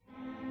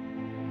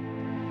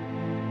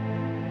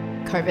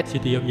COVID.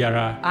 City of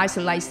Yarra.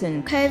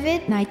 Isolation.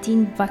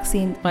 COVID-19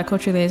 vaccine.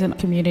 Bicultural liaison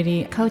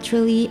community.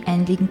 Culturally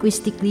and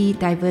linguistically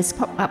diverse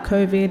pop-up.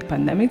 COVID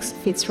pandemics.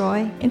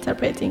 Fitzroy.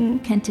 Interpreting.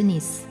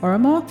 Cantonese.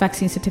 Oromo.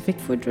 Vaccine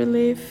certificate. Food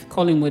relief.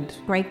 Collingwood.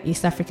 Great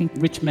East African.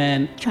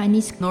 Richmond.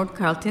 Chinese. North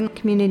Carlton.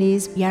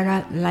 Communities.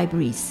 Yarra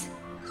Libraries.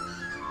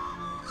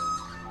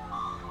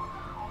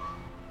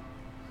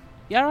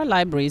 Yarra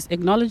Libraries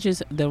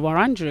acknowledges the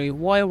Wurundjeri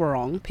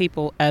Woiwurrung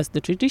people as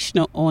the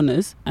traditional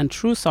owners and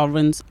true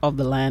sovereigns of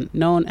the land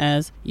known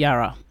as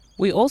Yarra.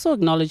 We also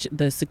acknowledge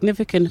the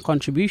significant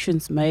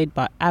contributions made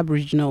by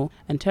Aboriginal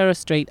and Torres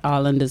Strait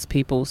Islanders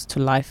peoples to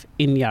life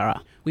in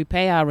Yarra. We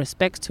pay our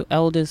respects to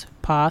elders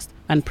past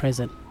and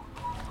present.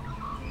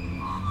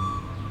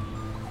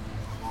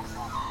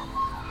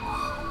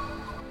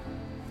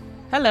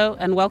 Hello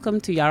and welcome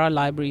to Yarra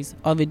Libraries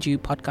Overdue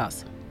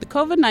podcast. The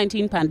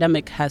COVID-19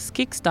 pandemic has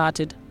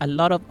kick-started a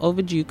lot of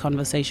overdue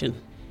conversation.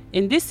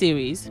 In this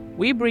series,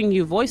 we bring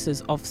you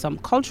voices of some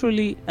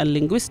culturally and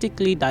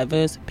linguistically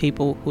diverse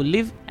people who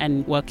live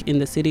and work in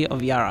the city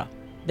of Yarra.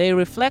 They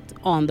reflect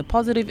on the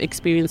positive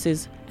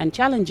experiences and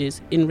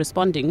challenges in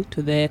responding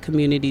to their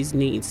community's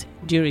needs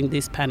during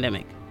this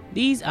pandemic.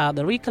 These are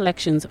the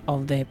recollections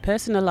of their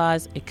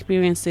personalized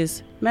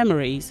experiences,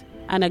 memories,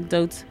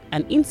 anecdotes,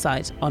 and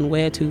insights on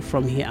where to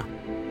from here.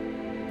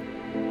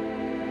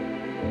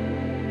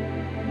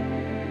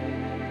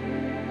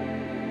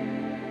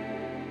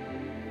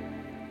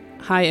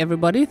 Hi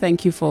everybody,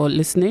 thank you for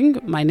listening.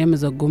 My name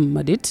is Ogum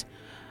Madit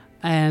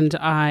and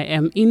I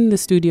am in the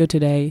studio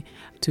today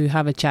to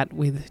have a chat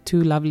with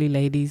two lovely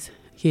ladies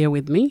here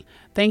with me.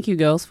 Thank you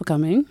girls for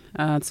coming.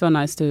 It's so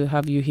nice to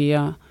have you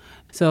here.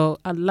 So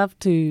I'd love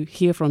to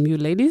hear from you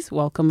ladies.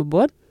 Welcome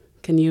aboard.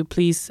 Can you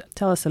please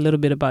tell us a little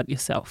bit about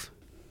yourself?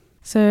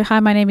 So, hi,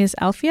 my name is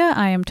Alfia.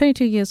 I am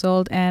 22 years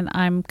old and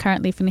I'm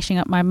currently finishing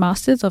up my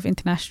Masters of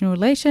International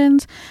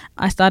Relations.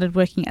 I started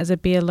working as a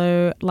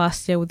BLO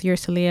last year with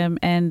Jerusalem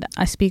and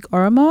I speak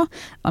Oromo.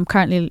 I'm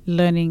currently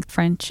learning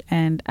French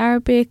and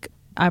Arabic.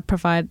 I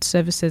provide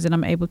services and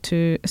I'm able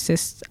to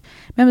assist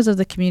members of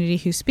the community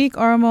who speak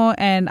Oromo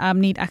and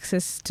need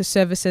access to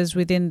services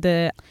within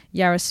the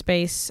Yarra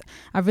space.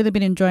 I've really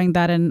been enjoying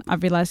that and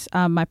I've realised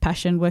my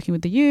passion working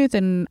with the youth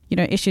and,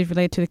 issues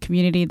related to the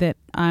community that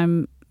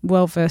I'm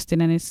well versed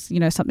in, and it's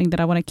something that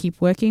I want to keep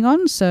working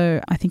on,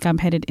 so I think I'm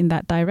headed in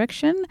that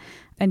direction.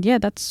 And yeah,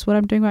 that's what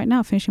I'm doing right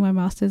now, finishing my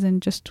masters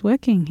and just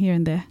working here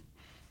and there.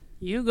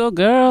 You go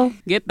girl,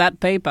 get that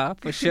paper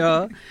for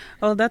sure.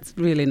 Oh, that's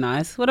really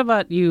nice. What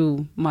about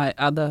you, my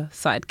other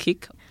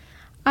sidekick?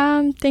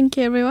 Thank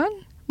you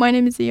everyone. My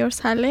name is Yor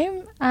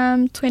Salim.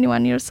 I'm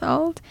 21 years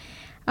old.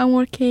 I'm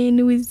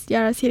working with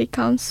Yarra City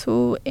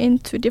Council in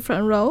two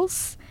different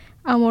roles.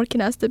 I'm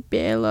working as the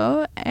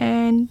BLO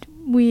and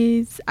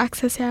with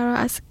Access Yarra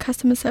as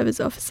customer service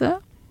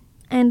officer,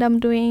 and I'm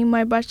doing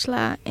my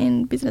bachelor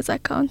in business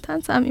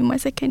accountants. I'm in my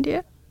second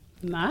year.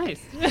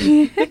 Nice.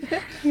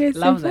 Yes,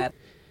 Love that.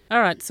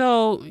 All right,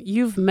 so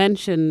you've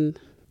mentioned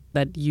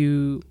that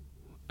you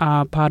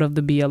are part of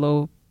the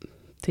BLO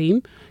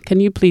team.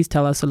 Can you please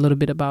tell us a little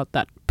bit about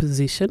that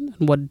position?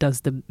 What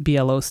does the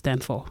BLO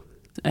stand for?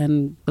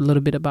 And a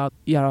little bit about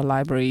Yarra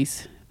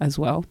Libraries as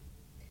well.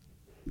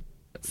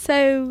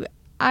 So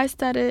I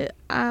started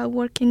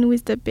working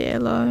with the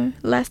BLO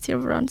last year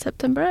around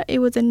September. It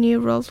was a new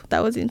role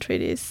that was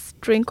introduced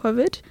during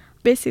COVID.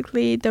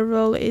 Basically, the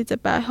role is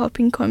about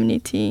helping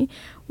community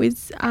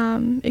with,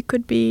 it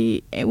could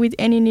be with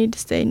any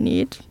needs they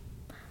need.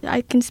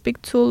 I can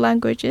speak two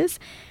languages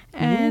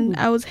and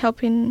I was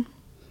helping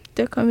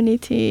the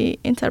community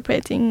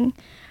interpreting.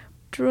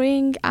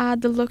 During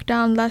the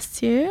lockdown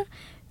last year,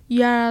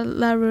 Yarra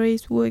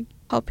Libraries were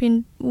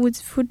helping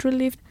with food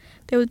relief.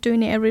 They were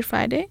doing it every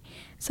Friday.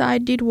 So I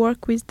did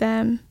work with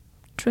them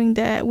during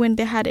when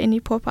they had any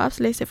pop-ups.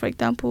 Let's say, for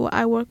example,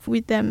 I worked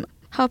with them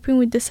helping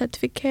with the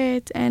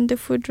certificate and the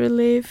food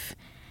relief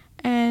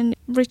and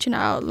reaching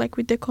out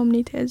with the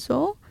community as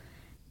well.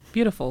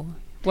 Beautiful.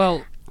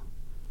 Well,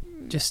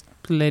 just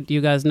to let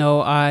you guys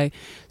know, I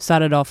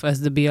started off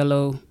as the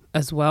BLO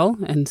as well.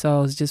 And so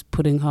I was just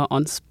putting her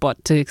on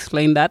spot to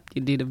explain that.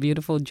 You did a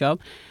beautiful job.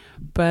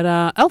 But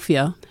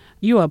Alfia,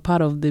 you are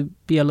part of the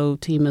BLO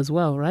team as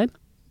well, right?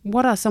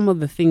 What are some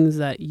of the things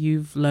that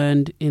you've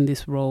learned in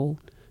this role?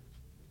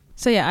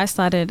 So yeah, I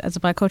started as a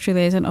bicultural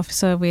liaison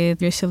officer with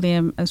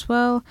Jerusalem as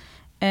well.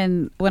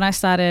 And when I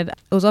started,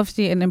 it was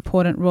obviously an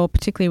important role,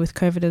 particularly with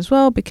COVID as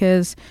well,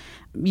 because,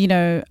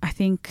 I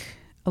think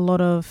a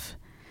lot of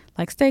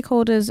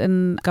stakeholders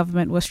and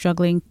government were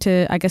struggling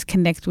to,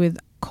 connect with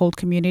cold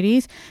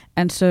communities.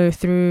 And so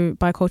through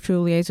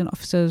bicultural liaison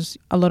officers,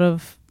 a lot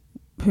of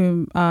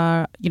whom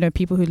are,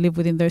 people who live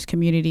within those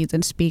communities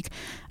and speak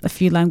a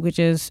few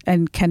languages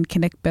and can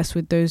connect best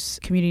with those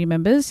community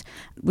members.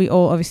 We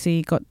all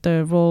obviously got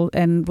the role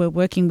and we're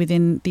working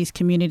within these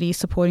communities,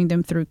 supporting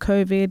them through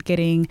COVID,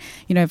 getting,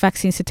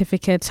 vaccine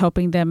certificates,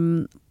 helping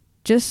them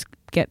just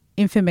get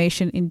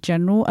information in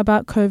general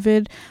about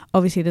COVID.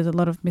 Obviously, there's a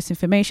lot of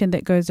misinformation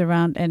that goes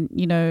around and,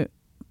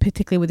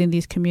 particularly within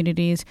these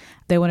communities,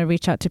 they want to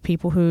reach out to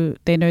people who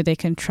they know they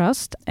can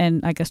trust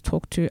and I guess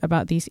talk to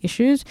about these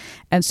issues.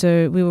 And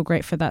so we were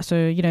great for that.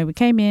 So, you know, we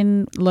came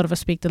in, a lot of us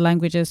speak the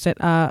languages that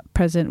are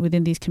present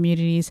within these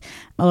communities,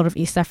 a lot of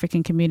East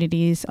African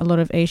communities, a lot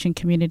of Asian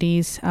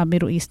communities,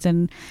 Middle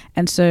Eastern.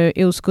 And so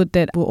it was good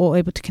that we're all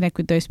able to connect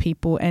with those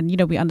people and, you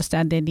know, we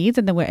understand their needs,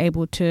 and then we're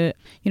able to,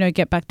 you know,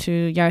 get back to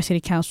Yarra City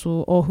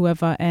Council or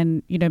whoever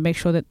and, you know, make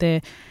sure that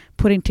they're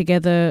putting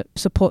together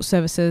support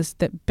services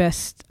that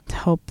best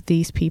help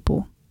these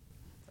people.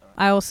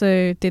 I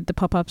also did the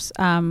pop-ups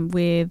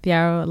with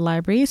Yarra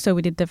Library. So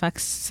we did the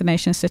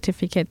vaccination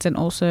certificates and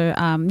also,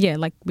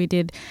 we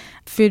did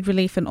food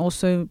relief and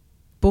also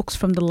books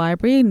from the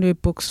library, new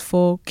books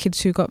for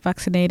kids who got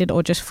vaccinated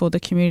or just for the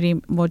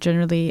community more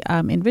generally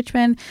in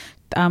Richmond.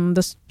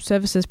 The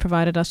services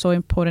provided are so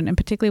important, and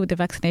particularly with the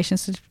vaccination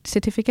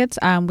certificates,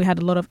 we had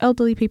a lot of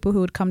elderly people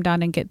who would come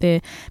down and get their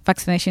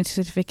vaccination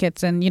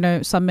certificates, and, you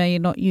know, some may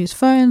not use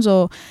phones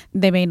or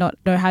they may not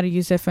know how to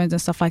use their phones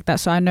and stuff like that.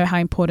 So I know how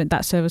important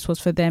that service was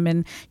for them.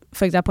 And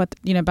for example,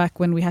 you know, back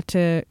when we had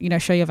to, you know,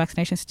 show your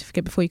vaccination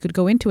certificate before you could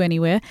go into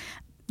anywhere,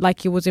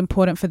 like it was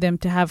important for them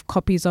to have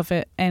copies of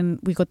it, and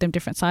we got them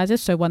different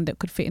sizes. So one that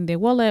could fit in their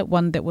wallet,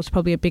 one that was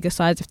probably a bigger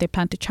size if they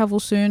plan to travel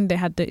soon. They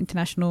had the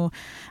international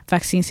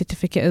vaccine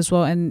certificate as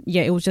well. And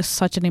yeah, it was just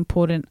such an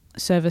important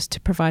service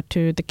to provide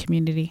to the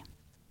community.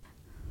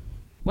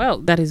 Well,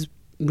 that is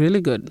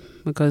really good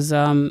because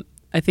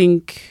I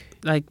think,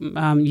 like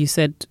you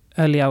said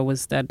earlier,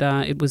 was that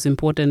it was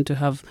important to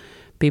have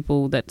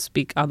people that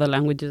speak other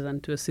languages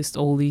and to assist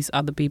all these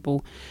other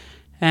people.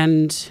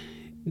 And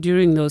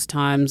during those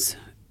times,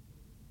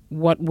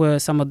 what were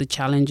some of the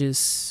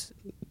challenges,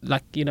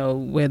 like, you know,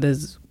 where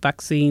there's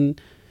vaccine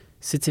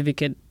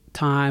certificate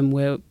time,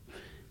 where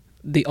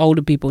the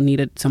older people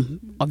needed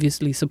some,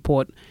 obviously,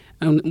 support?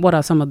 And what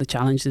are some of the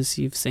challenges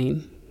you've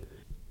seen?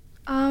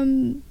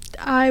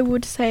 I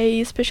would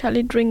say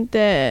especially during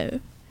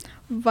the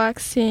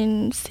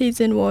vaccine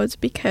season was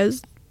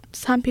because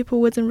some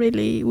people wasn't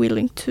really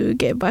willing to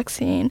get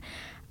vaccine.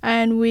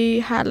 And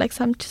we had like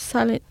some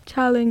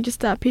challenges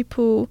that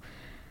people,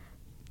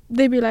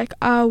 they'd be like,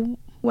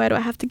 why do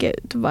I have to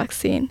get the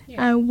vaccine?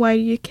 Yeah. And why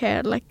do you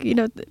care? Like, you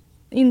know,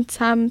 in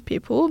some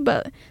people,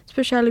 but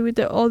especially with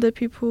the older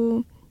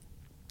people,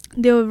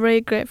 they were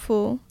very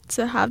grateful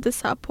to have the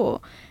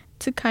support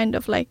to kind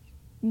of like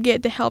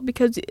get the help,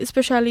 because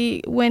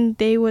especially when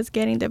they was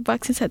getting the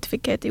vaccine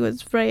certificate, it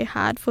was very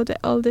hard for the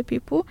older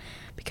people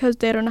because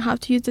they don't know how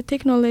to use the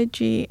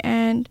technology.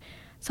 And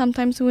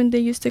sometimes when they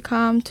used to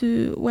come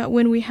to,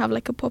 when we have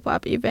like a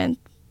pop-up event,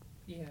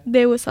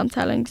 there were some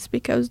challenges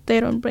because they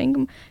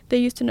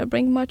used to not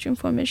bring much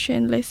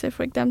information. Let's say,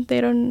 for example,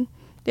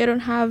 they don't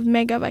have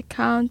mega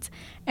accounts,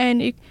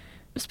 and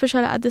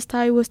especially at the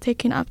start, it was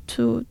taking up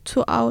to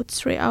 2 hours,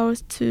 3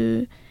 hours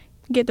to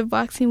get the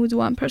vaccine with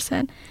one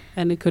person.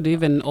 And it could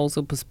even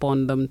also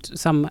postpone them.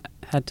 Some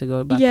had to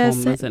go back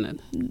home, isn't it?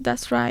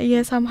 That's right.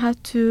 Yeah, some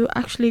had to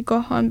actually go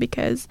home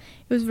because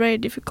it was very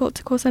difficult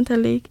to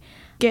constantly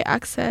get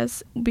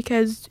access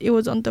because it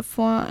was on the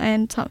phone,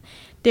 and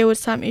there was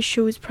some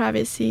issue with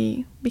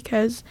privacy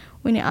because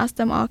when you asked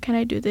them, can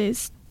I do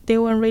this? They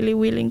weren't really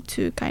willing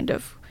to kind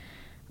of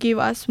give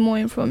us more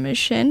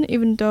information,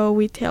 even though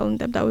we telling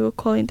them that we were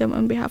calling them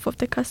on behalf of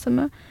the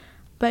customer.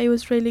 But it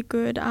was really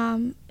good.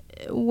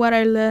 What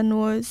I learned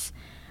was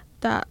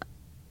that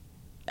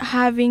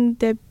having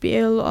the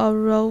BLO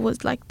role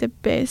was like the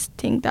best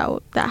thing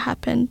that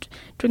happened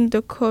during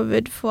the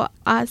COVID for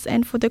us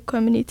and for the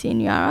community in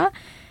Yarra.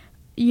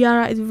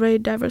 Yarra is a very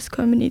diverse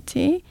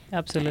community.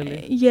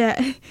 Absolutely.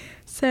 Yeah.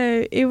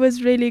 So it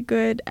was really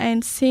good,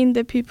 and seeing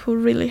the people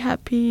really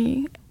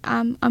happy,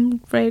 I'm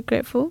very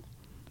grateful.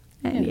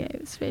 And yeah, it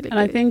was really good. And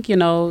I think, you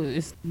know,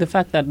 it's the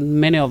fact that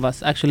many of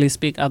us actually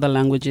speak other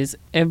languages,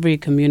 every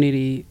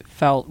community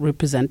felt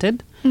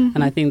represented. Mm-hmm.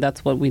 And I think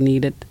that's what we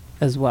needed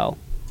as well.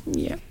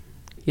 Yeah.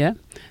 Yeah.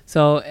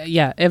 So,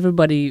 yeah,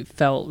 everybody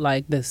felt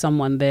like there's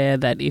someone there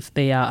that if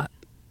they are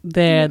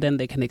there, then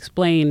they can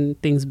explain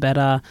things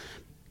better,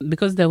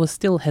 because there was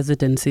still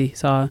hesitancy.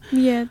 So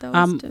yeah, that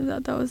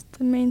was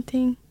the main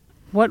thing.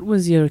 What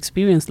was your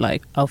experience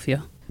like,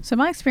 Alfia? So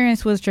my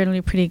experience was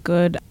generally pretty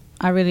good.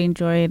 I really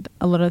enjoyed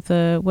a lot of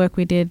the work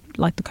we did,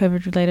 like the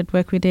COVID-related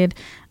work we did.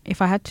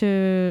 If I had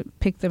to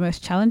pick the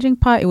most challenging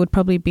part, it would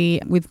probably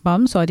be with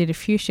mums. So I did a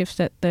few shifts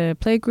at the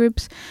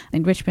playgroups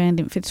in Richmond,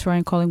 in Fitzroy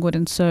and Collingwood.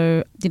 And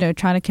so, you know,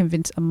 trying to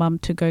convince a mum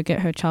to go get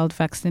her child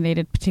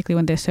vaccinated, particularly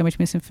when there's so much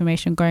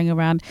misinformation going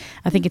around.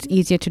 I think it's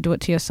easier to do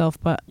it to yourself,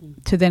 but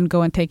to then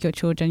go and take your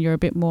children, you're a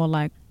bit more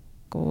like,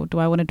 or do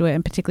I want to do it?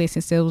 And particularly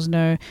since there was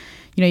no,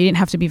 you know, you didn't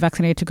have to be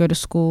vaccinated to go to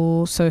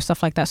school, so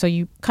stuff like that. So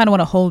you kind of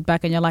want to hold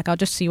back, and you're like, I'll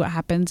just see what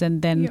happens,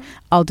 and then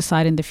I'll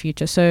decide in the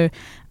future. So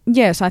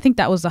yeah, so I think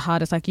that was the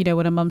hardest. Like, you know,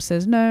 when a mum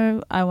says,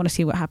 no, I want to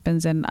see what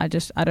happens, and I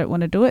don't want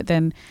to do it,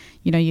 then,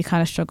 you know, you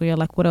kind of struggle. You're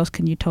like, what else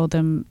can you tell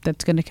them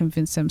that's going to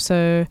convince them?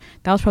 So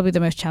that was probably the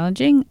most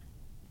challenging.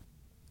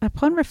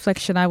 Upon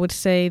reflection, I would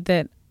say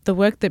that the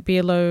work that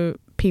BLO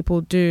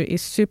people do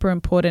is super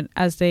important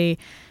as they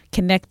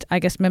connect, I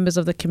guess, members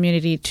of the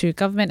community to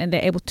government, and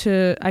they're able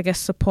to, I guess,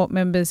 support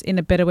members in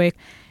a better way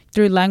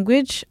through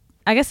language.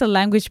 I guess the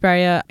language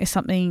barrier is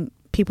something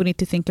people need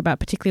to think about,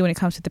 particularly when it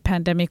comes to the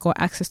pandemic or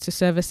access to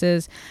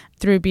services.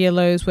 Through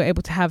BLOs, we're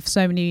able to have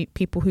so many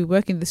people who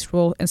work in this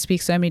role and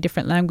speak so many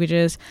different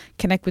languages,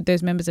 connect with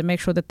those members and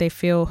make sure that they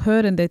feel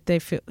heard and that they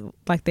feel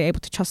like they're able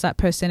to trust that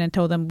person and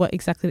tell them what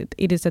exactly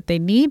it is that they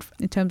need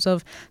in terms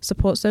of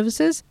support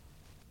services.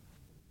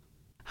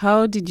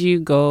 How did you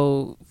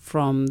go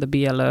from the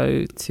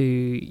BLO to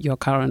your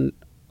current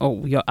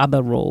or your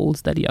other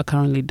roles that you are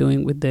currently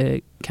doing with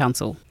the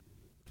council?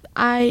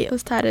 I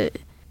started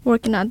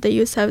working at the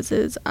youth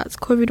services as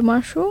COVID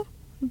marshal,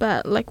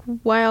 but like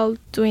while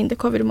doing the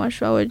COVID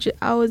marshal,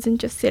 I wasn't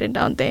just sitting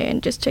down there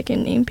and just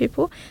checking in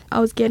people.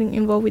 I was getting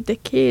involved with the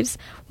kids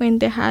when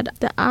they had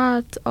the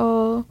art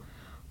or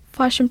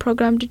fashion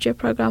program, DJ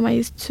program. I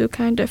used to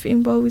kind of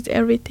involve with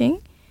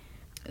everything.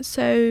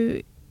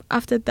 So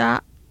after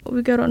that,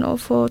 we got an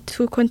offer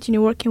to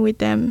continue working with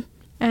them,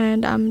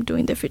 and I'm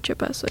doing the Future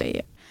Pathway.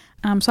 Yeah.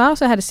 So I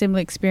also had a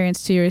similar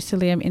experience to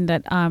Jerusalem in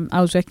that I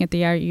was working at the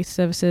Yarra Youth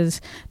Services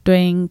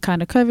doing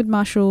kind of COVID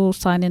marshal,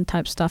 sign-in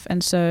type stuff.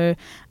 And so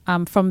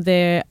from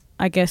there,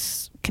 I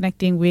guess,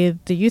 connecting with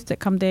the youth that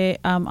come there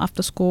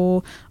after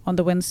school on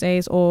the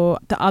Wednesdays or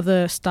the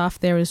other staff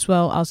there as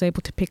well, I was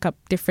able to pick up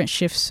different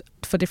shifts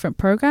for different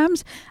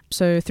programs.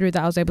 So through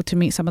that, I was able to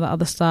meet some of the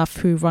other staff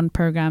who run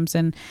programs,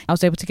 and I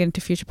was able to get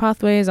into Future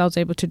Pathways. I was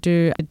able to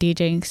do a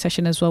DJing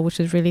session as well, which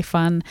was really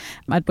fun.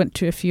 I went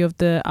to a few of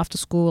the after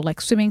school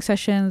like swimming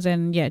sessions,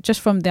 and yeah, just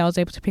from there I was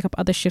able to pick up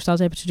other shifts. I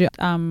was able to do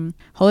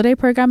holiday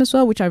program as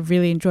well, which I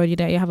really enjoyed. You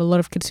know, you have a lot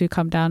of kids who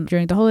come down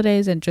during the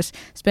holidays and just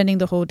spending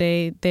the whole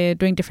day there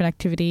doing different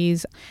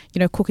activities, you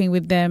know, cooking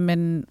with them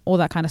and all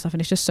that kind of stuff,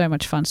 and it's just so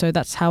much fun. So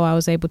that's how I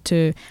was able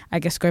to, I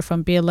guess, go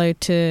from BLO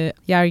to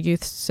Yarra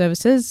Youth Services.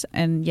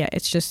 And yeah,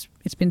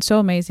 it's been so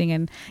amazing,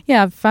 and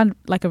yeah, I've found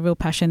like a real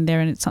passion there,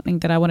 and it's something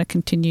that I want to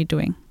continue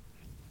doing.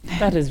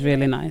 That is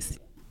really nice.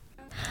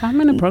 How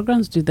many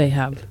programs do they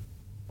have?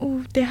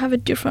 Oh, they have a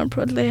different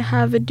they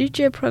have a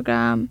DJ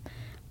program,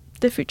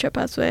 the Future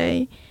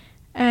Pathway,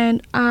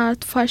 and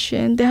art,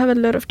 fashion. They have a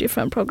lot of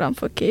different programs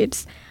for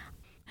kids.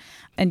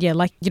 And yeah,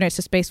 like, you know, it's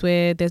a space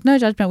where there's no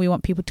judgment. We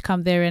want people to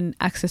come there and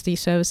access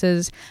these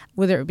services,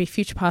 whether it be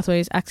Future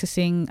Pathways,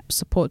 accessing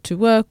support to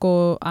work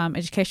or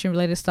education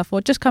related stuff,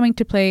 or just coming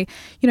to play,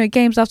 you know,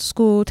 games after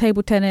school,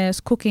 table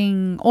tennis,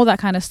 cooking, all that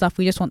kind of stuff.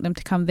 We just want them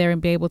to come there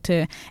and be able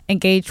to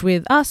engage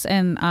with us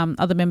and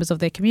other members of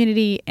their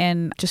community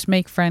and just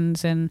make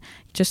friends and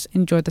just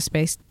enjoy the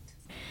space.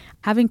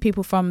 Having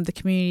people from the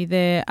community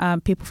there,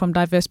 people from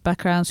diverse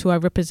backgrounds who are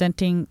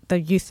representing the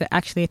youth that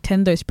actually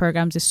attend those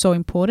programs is so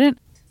important.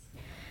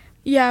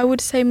 Yeah, I would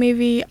say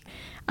maybe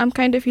I'm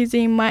kind of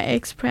using my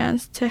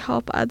experience to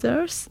help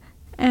others,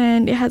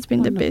 and it has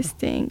been the best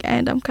thing.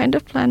 And I'm kind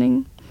of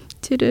planning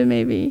to do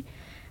maybe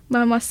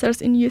my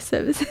master's in youth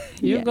service.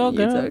 You go,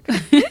 girl.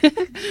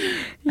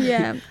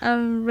 Yeah,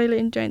 I'm really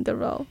enjoying the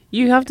role.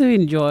 You have to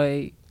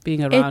enjoy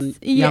being around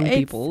young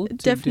people.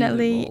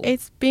 Definitely,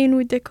 it's being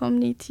with the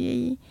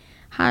community.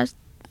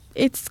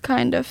 It's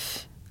kind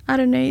of, I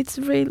don't know, it's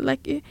really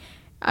like,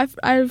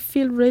 I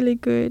feel really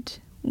good.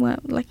 Well,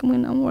 like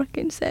when I'm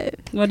working. So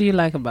what do you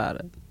like about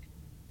it?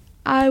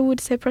 I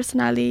would say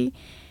personally,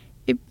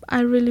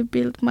 I really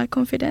built my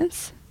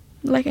confidence,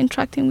 like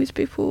interacting with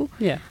people.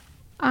 Yeah.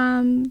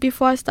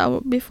 Before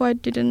I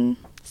didn't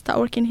start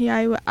working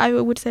here, I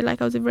would say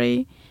like I was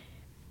a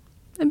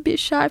bit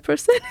shy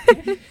person.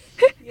 You're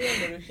a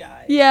little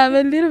shy. Yeah, I'm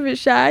a little bit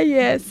shy.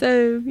 Yeah,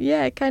 so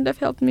yeah, it kind of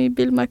helped me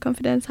build my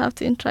confidence, how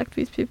to interact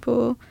with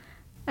people,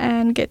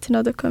 and get to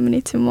know the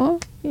community more.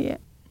 Yeah.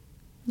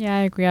 Yeah,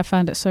 I agree. I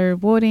found it so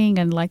rewarding,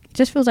 and like it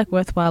just feels like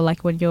worthwhile,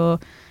 like when you're,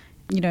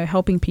 you know,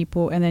 helping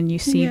people and then you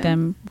see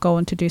them go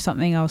on to do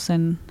something else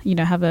and, you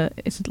know,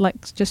 it's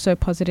like just so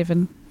positive,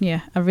 and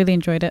yeah, I really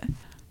enjoyed it.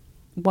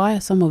 Why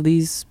are some of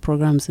these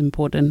programs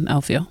important,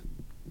 Alfia?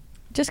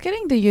 Just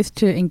getting the youth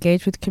to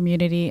engage with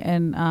community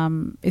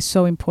and is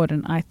so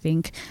important, I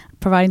think.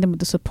 Providing them with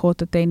the support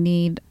that they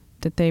need,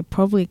 that they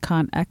probably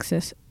can't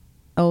access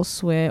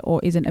elsewhere or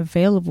isn't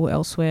available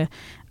elsewhere,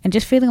 and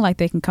just feeling like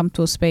they can come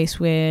to a space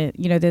where,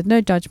 you know, there's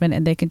no judgment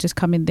and they can just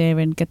come in there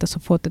and get the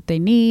support that they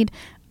need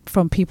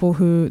from people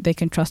who they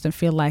can trust and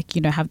feel like,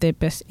 you know, have their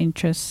best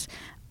interests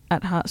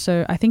at heart.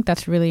 So I think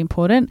that's really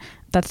important.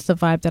 That's the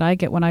vibe that I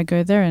get when I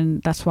go there,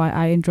 and that's why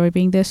I enjoy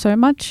being there so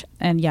much.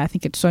 And yeah, I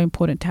think it's so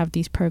important to have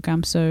these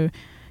programs so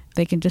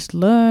they can just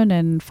learn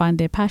and find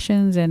their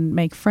passions and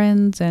make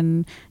friends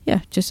and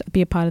yeah, just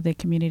be a part of their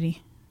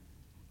community.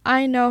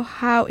 I know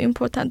how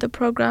important the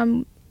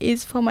program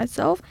is for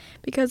myself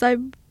because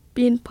I've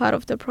been part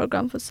of the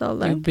program for so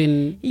long. You've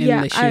been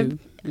in the shoe.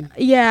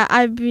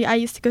 I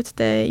used to go to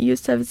the youth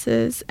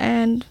services,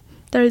 and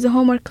there is a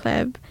homework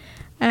club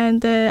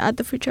and at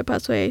the Future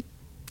Pathway,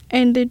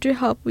 and they do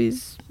help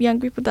with young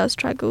people that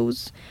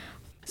struggles.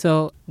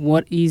 So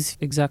what is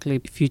exactly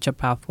Future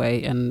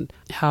Pathway and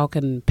how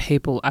can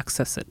people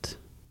access it?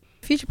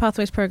 Future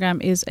Pathways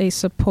program is a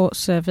support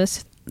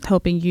service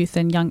helping youth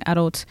and young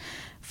adults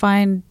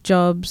find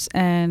jobs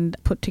and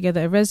put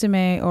together a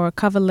resume or a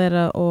cover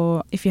letter,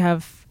 or if you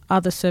have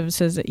other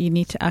services that you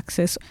need to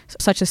access,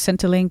 such as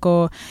Centrelink,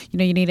 or you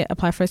need to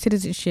apply for a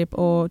citizenship,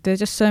 or there's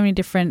just so many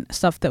different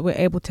stuff that we're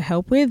able to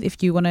help with.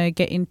 If you want to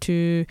get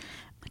into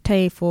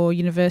TAFE or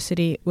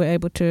university, we're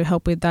able to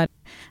help with that.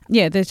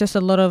 Yeah, there's just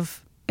a lot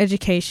of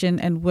education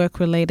and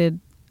work-related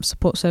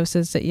support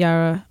services that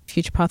Yarra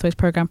Future Pathways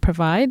program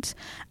provides.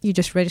 You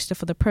just register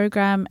for the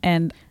program,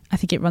 and I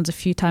think it runs a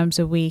few times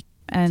a week,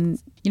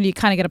 and you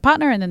kind of get a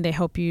partner, and then they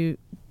help you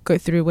go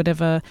through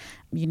whatever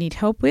you need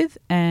help with.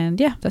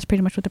 And yeah, that's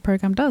pretty much what the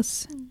program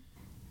does.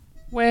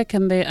 Where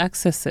can they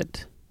access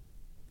it?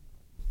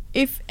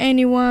 If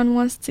anyone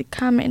wants to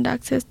come and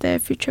access their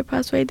Future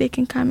Pathway, they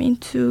can come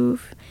into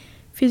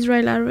Fitzroy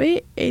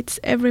Library.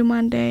 It's every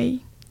Monday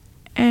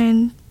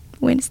and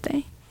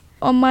Wednesday.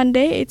 On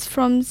Monday, it's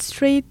from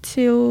 3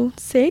 till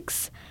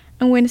 6,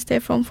 and Wednesday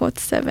from 4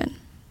 to 7.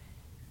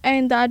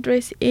 And the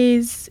address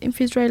is in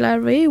Fitzroy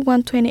Library,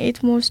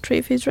 128 Moore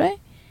Street, Fitzroy.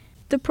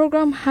 The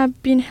program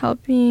have been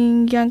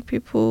helping young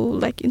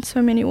people in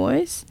so many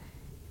ways,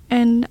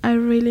 and I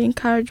really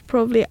encourage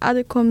probably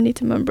other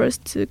community members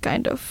to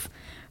kind of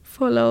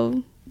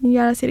follow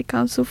Yarra City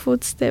Council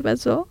footsteps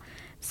as well.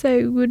 So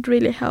it would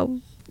really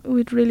help,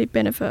 would really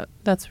benefit.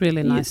 That's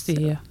really nice to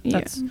hear. Yeah.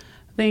 I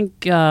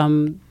think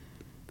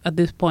at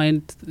this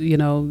point,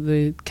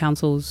 the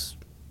council's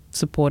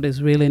support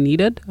is really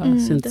needed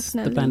since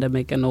definitely. the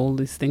pandemic and all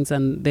these things,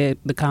 and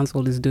the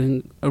council is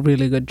doing a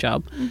really good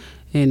job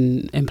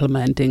in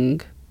implementing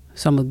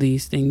some of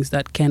these things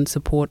that can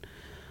support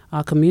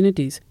our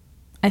communities.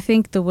 I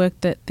think the work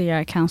that the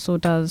Yarra Council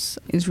does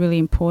is really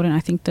important. I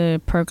think the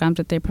programs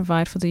that they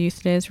provide for the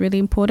youth there is really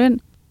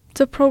important.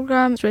 The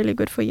program is really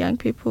good for young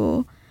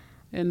people.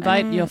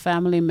 Invite your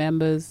family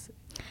members.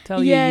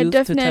 Tell yeah, your youth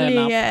definitely, to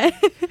turn up. Yeah,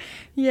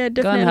 yeah,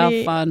 definitely. Go and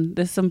have fun.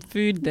 There's some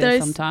food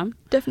there sometime.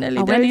 Definitely.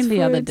 I went in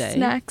the other day,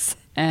 snacks.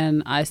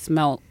 and I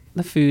smelled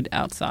the food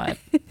outside,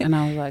 and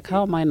I was like,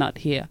 "How am I not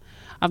here?"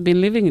 I've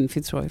been living in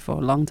Fitzroy for a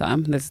long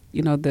time. There's,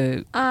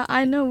 the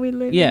I know we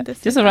live. yeah, in the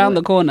just same around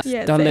the island. corner.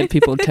 Yeah, Don't let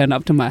people turn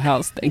up to my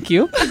house. Thank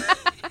you.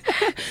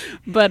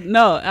 But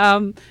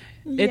no,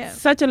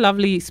 it's such a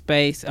lovely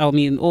space. I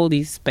mean, all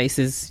these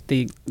spaces,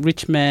 the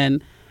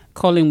Richmond,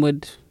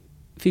 Collingwood,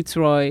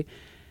 Fitzroy,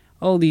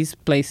 all these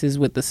places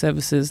with the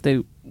services,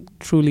 they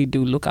truly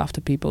do look after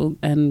people.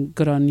 And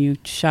good on you.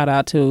 Shout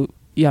out to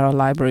Yarra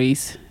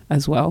Libraries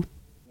as well.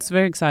 It's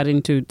very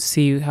exciting to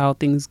see how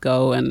things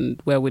go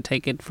and where we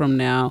take it from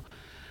now.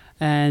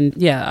 And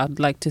yeah, I'd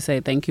like to say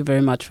thank you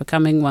very much for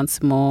coming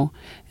once more.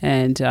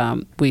 And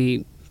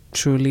we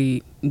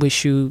truly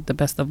wish you the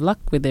best of luck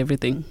with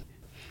everything.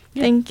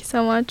 Yeah. Thank you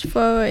so much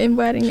for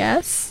inviting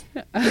us.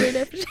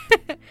 Really appreciate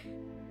it.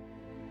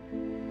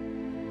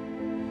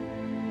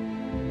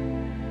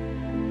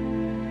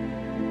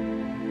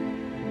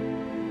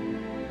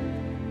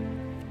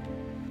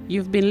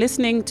 You've been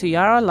listening to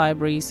Yarra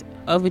Libraries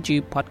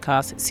Overdue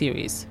podcast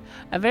series.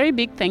 A very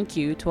big thank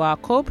you to our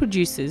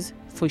co-producers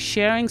for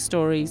sharing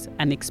stories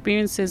and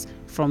experiences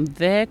from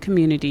their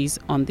communities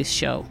on this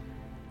show.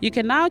 You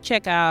can now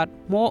check out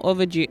more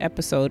Overdue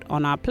episode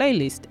on our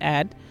playlist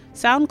at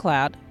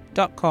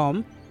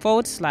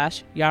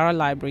soundcloud.com/Yarra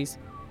Libraries,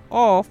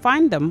 or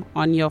find them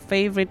on your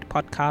favorite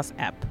podcast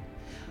app.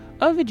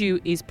 Overdue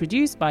is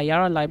produced by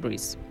Yarra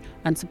Libraries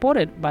and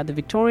supported by the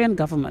Victorian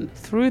Government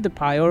through the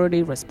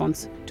Priority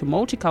Response to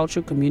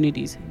Multicultural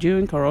Communities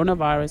during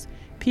Coronavirus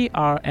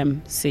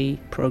PRMC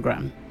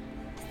program.